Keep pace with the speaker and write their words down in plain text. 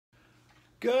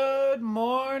Good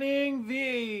morning,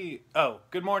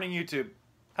 good morning, YouTube.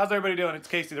 How's everybody doing? It's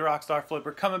Casey, the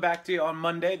Rockstarflipper, coming back to you on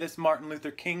Monday, this Martin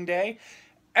Luther King Day.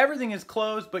 Everything is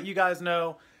closed, but you guys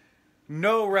know,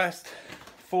 no rest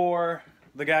for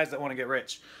the guys that want to get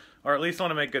rich, or at least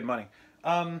want to make good money.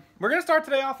 We're going to start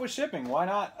today off with shipping. Why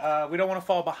not? We don't want to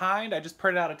fall behind. I just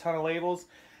printed out a ton of labels,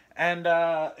 and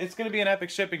it's going to be an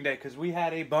epic shipping day because we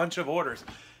had a bunch of orders.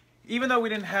 Even though we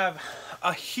didn't have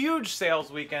a huge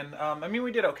sales weekend, I mean,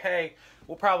 we did okay.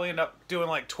 We'll probably end up doing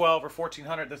like 12 or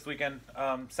 1,400 this weekend,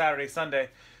 Saturday, Sunday,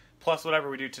 plus whatever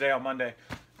we do today on Monday.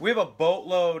 We have a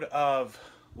boatload of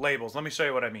labels. Let me show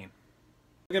you what I mean.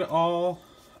 Look at all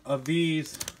of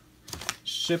these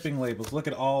shipping labels. Look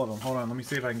at all of them. Hold on, let me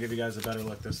see if I can give you guys a better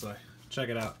look this way. Check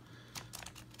it out.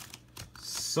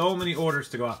 So many orders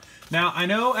to go out. Now, I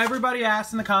know everybody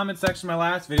asked in the comment section of my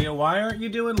last video, why aren't you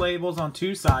doing labels on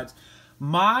two sides?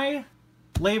 My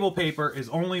label paper is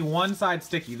only one side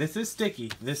sticky. This is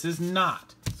sticky. This is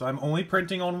not. So I'm only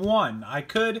printing on one. I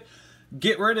could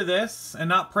get rid of this and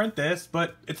not print this,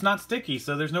 but it's not sticky,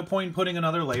 so there's no point in putting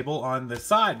another label on this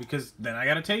side because then I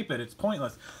gotta tape it. It's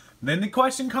pointless. Then the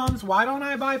question comes, why don't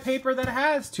I buy paper that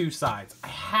has two sides? I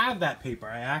have that paper.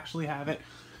 I actually have it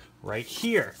right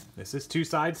here. This is two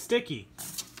sides sticky.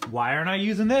 Why aren't I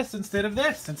using this instead of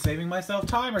this and saving myself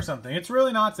time or something? It's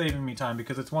really not saving me time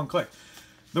because it's one click.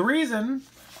 The reason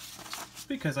is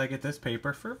because I get this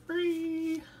paper for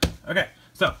free. Okay,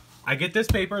 so I get this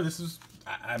paper. This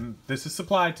is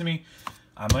supplied to me.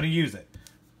 I'm going to use it.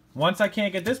 Once I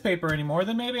can't get this paper anymore,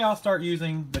 then maybe I'll start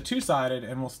using the two-sided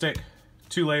and we'll stick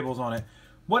two labels on it.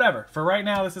 Whatever. For right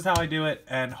now, this is how I do it,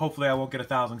 and hopefully I won't get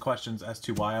 1,000 questions as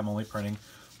to why I'm only printing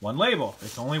one label.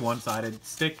 It's only one-sided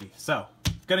sticky. So,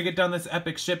 gonna get done this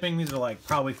epic shipping. These are like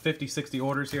probably 50, 60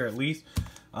 orders here at least.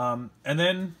 And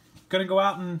then gonna go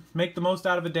out and make the most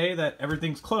out of a day that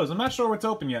everything's closed. I'm not sure what's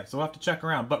open yet, so we'll have to check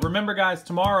around. But remember guys,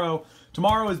 tomorrow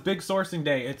is big sourcing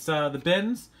day. It's the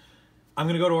bins. I'm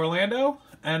gonna go to Orlando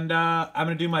and I'm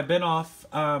gonna do my bin off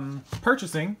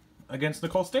purchasing against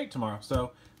Nicole State tomorrow.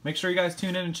 So make sure you guys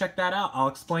tune in and check that out. I'll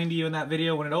explain to you in that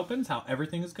video when it opens how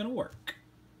everything is gonna work.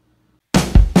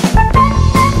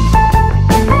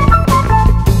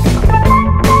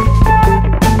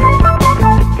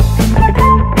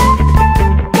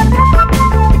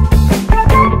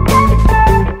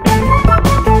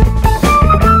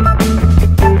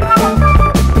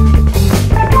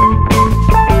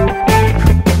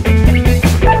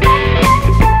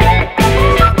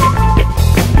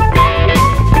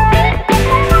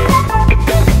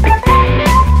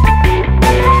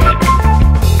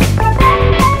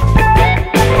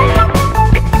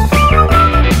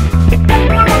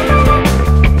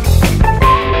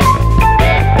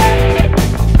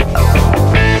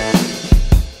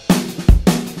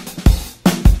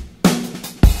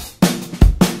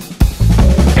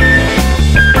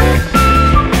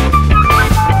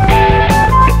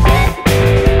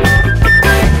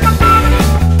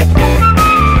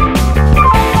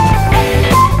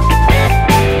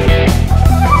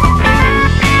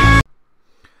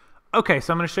 Okay,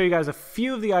 so I'm going to show you guys a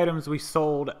few of the items we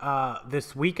sold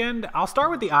this weekend. I'll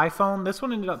start with the iPhone. This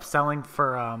one ended up selling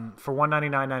for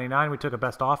 $199.99. We took a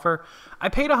best offer. I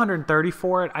paid $130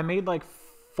 for it. I made like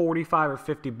 45 or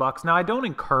 50 bucks. Now, I don't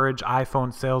encourage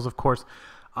iPhone sales, of course,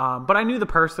 but I knew the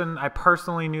person. I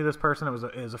personally knew this person. It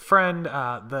was a friend.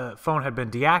 The phone had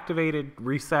been deactivated,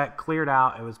 reset, cleared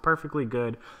out. It was perfectly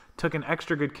good. Took an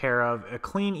extra good care of, a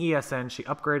clean ESN. She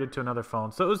upgraded to another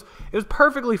phone. So it was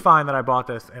perfectly fine that I bought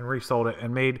this and resold it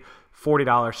and made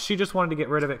 $40. She just wanted to get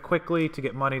rid of it quickly to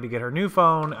get money to get her new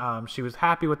phone. She was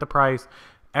happy with the price.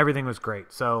 Everything was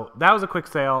great. So that was a quick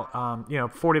sale, you know,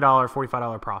 $40,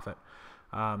 $45 profit.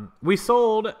 We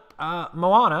sold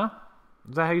Moana.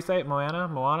 Is that how you say it?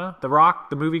 Moana? The Rock,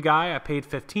 the movie guy, I paid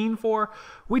 $15 for.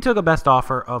 We took a best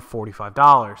offer of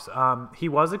 $45. He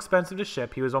was expensive to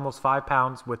ship. He was almost 5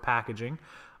 pounds with packaging.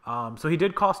 So he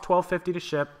did cost $12.50 to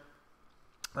ship.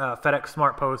 FedEx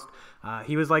Smart Post.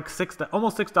 He was like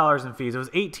almost $6 in fees. It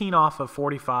was 18 off of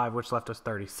 45, which left us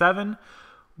 37,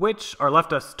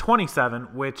 left us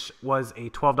 27, which was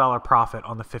a $12 profit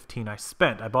on the 15 I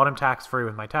spent. I bought him tax-free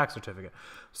with my tax certificate.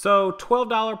 So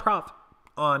 $12 profit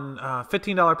on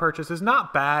 $15 purchase is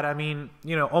not bad. I mean,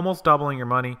 you know, almost doubling your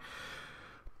money.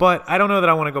 But I don't know that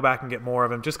I want to go back and get more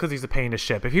of him just because he's a pain to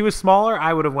ship. If he was smaller,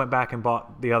 I would have went back and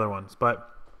bought the other ones. But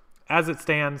as it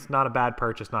stands, not a bad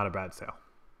purchase, not a bad sale.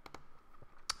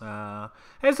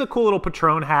 It's a cool little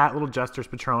Patron hat, little Jester's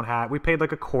Patron hat. We paid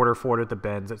like a quarter for it at the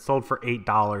bins. It sold for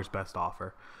 $8 best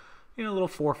offer. You know, a little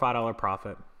 $4 or $5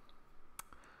 profit.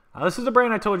 This is the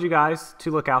brand I told you guys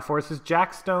to look out for. This is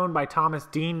Jack Stone by Thomas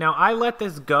Dean. Now, I let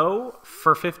this go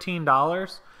for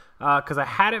 $15 because I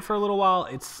had it for a little while.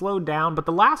 It slowed down, but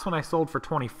the last one I sold for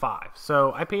 $25.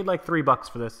 So I paid like $3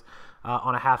 for this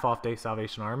on a half-off day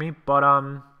Salvation Army. But,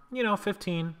 you know,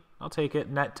 15, I'll take it.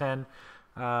 Net 10,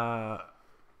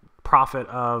 profit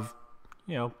of,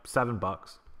 you know,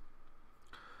 $7.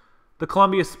 The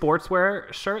Columbia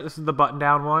Sportswear shirt. This is the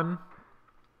button-down one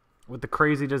with the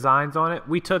crazy designs on it.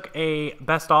 We took a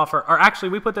best offer, or actually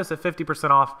we put this at 50%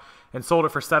 off and sold it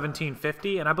for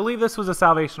 $17.50, and I believe this was a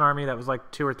Salvation Army that was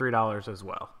like $2 or $3 as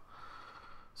well.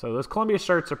 So those Columbia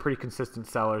shirts are pretty consistent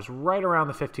sellers, right around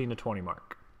the 15 to 20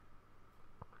 mark.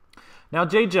 Now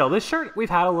J. Jill, this shirt we've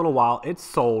had a little while. It's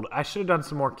sold. I should have done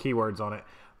some more keywords on it,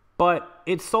 but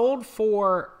it sold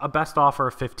for a best offer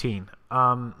of 15.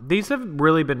 These have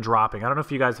really been dropping. I don't know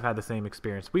if you guys have had the same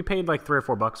experience. We paid like $3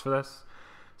 or $4 for this.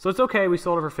 So it's okay, we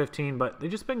sold it for 15, but they've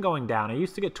just been going down. I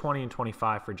used to get 20 and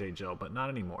 25 for J. Jill, but not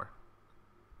anymore.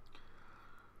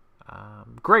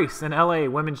 Grace in LA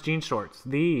women's jean shorts.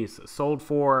 These sold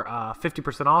for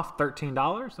 50% off,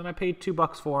 $13, and I paid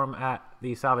 $2 for them at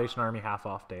the Salvation Army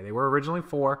half-off day. They were originally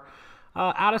 $4.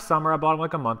 Out of summer, I bought them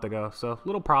like a month ago, so a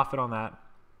little profit on that.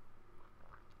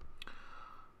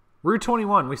 Rue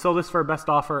 21, we sold this for a best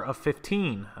offer of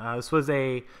 15. This was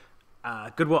a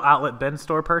Goodwill Outlet bin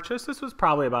store purchase. This was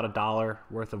probably about $1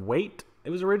 worth of weight.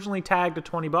 It was originally tagged to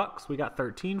 $20. We got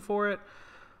 13 for it.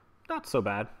 Not so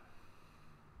bad.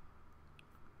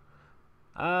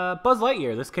 Buzz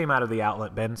Lightyear. This came out of the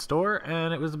Outlet bin store,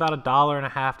 and it was about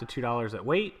 $1.50 to $2 at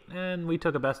weight, and we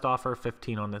took a best offer of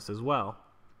 15 on this as well.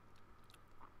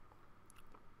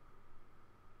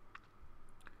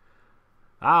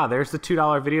 There's the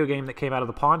 $2 video game that came out of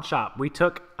the pawn shop. We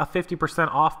took a 50%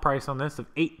 off price on this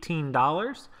of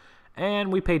 $18,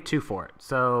 and we paid $2 for it.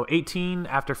 So $18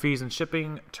 after fees and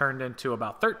shipping turned into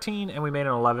about $13, and we made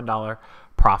an $11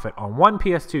 profit on one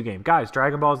PS2 game. Guys,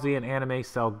 Dragon Ball Z and anime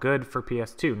sell good for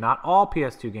PS2. Not all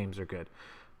PS2 games are good,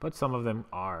 but some of them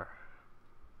are.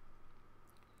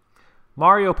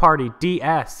 Mario Party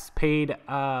DS paid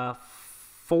 $4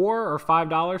 or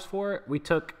 $5 for it. We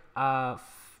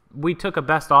took a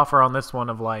best offer on this one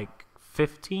of like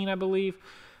 15, I believe.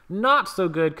 Not so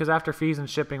good because after fees and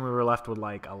shipping, we were left with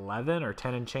like 11 or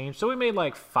 10 and change. So we made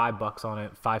like $5 on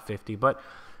it, $5.50. But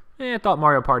I thought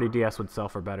Mario Party DS would sell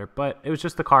for better. But it was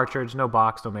just the cartridge, no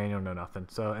box, no manual, no nothing.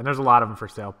 So, and there's a lot of them for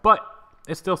sale. But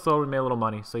it still sold. We made a little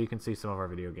money. So you can see some of our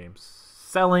video games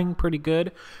selling pretty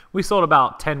good. We sold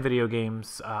about 10 video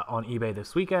games on eBay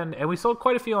this weekend. And we sold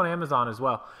quite a few on Amazon as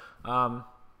well.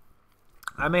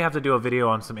 I may have to do a video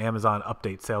on some Amazon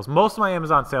update sales. Most of my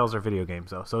Amazon sales are video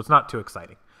games, though, so it's not too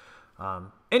exciting.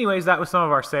 Anyways, that was some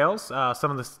of our sales.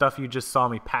 Some of the stuff you just saw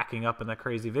me packing up in that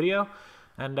crazy video,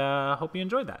 and hope you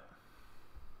enjoyed that.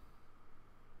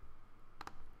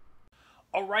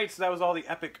 All right, so that was all the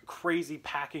epic, crazy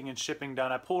packing and shipping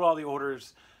done. I pulled all the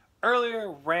orders earlier,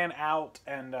 ran out,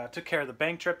 and took care of the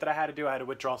bank trip that I had to do. I had to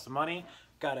withdraw some money.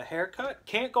 Got a haircut.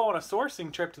 Can't go on a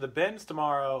sourcing trip to the bins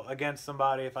tomorrow against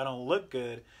somebody if I don't look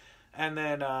good. And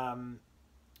then,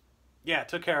 yeah,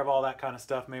 took care of all that kind of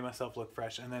stuff. Made myself look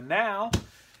fresh. And then now,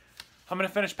 I'm going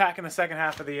to finish packing the second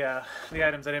half of the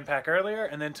items I didn't pack earlier.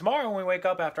 And then tomorrow when we wake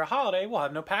up after a holiday, we'll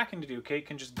have no packing to do. Kate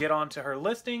can just get on to her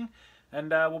listing.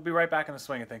 And we'll be right back in the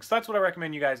swing of things. So that's what I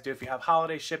recommend you guys do. If you have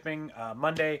holiday shipping,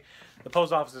 Monday, the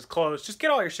post office is closed. Just get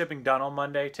all your shipping done on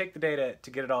Monday. Take the day to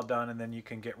get it all done, and then you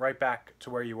can get right back to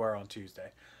where you were on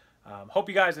Tuesday. Hope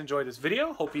you guys enjoyed this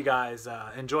video. Hope you guys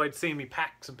enjoyed seeing me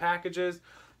pack some packages,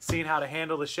 seeing how to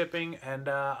handle the shipping. And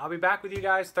I'll be back with you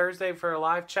guys Thursday for a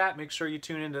live chat. Make sure you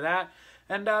tune into that.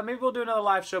 And maybe we'll do another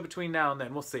live show between now and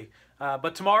then. We'll see.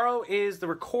 But tomorrow is the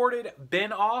recorded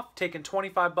bin off, taking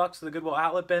 $25 to the Goodwill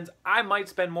Outlet bins. I might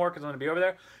spend more because I'm going to be over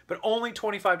there, but only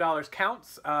 $25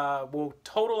 counts. We'll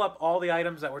total up all the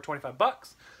items that were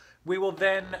 $25. We will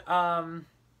then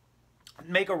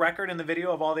make a record in the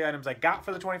video of all the items I got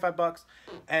for the $25,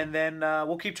 and then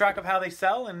we'll keep track of how they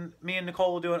sell, and me and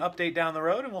Nicole will do an update down the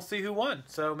road, and we'll see who won.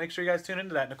 So make sure you guys tune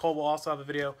into that. Nicole will also have a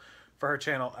video for her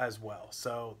channel as well.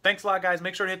 So thanks a lot, guys.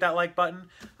 Make sure to hit that like button.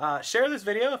 Share this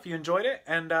video if you enjoyed it,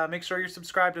 and make sure you're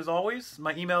subscribed as always.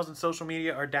 My emails and social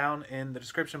media are down in the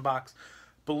description box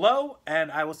below,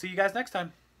 and I will see you guys next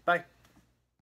time. Bye.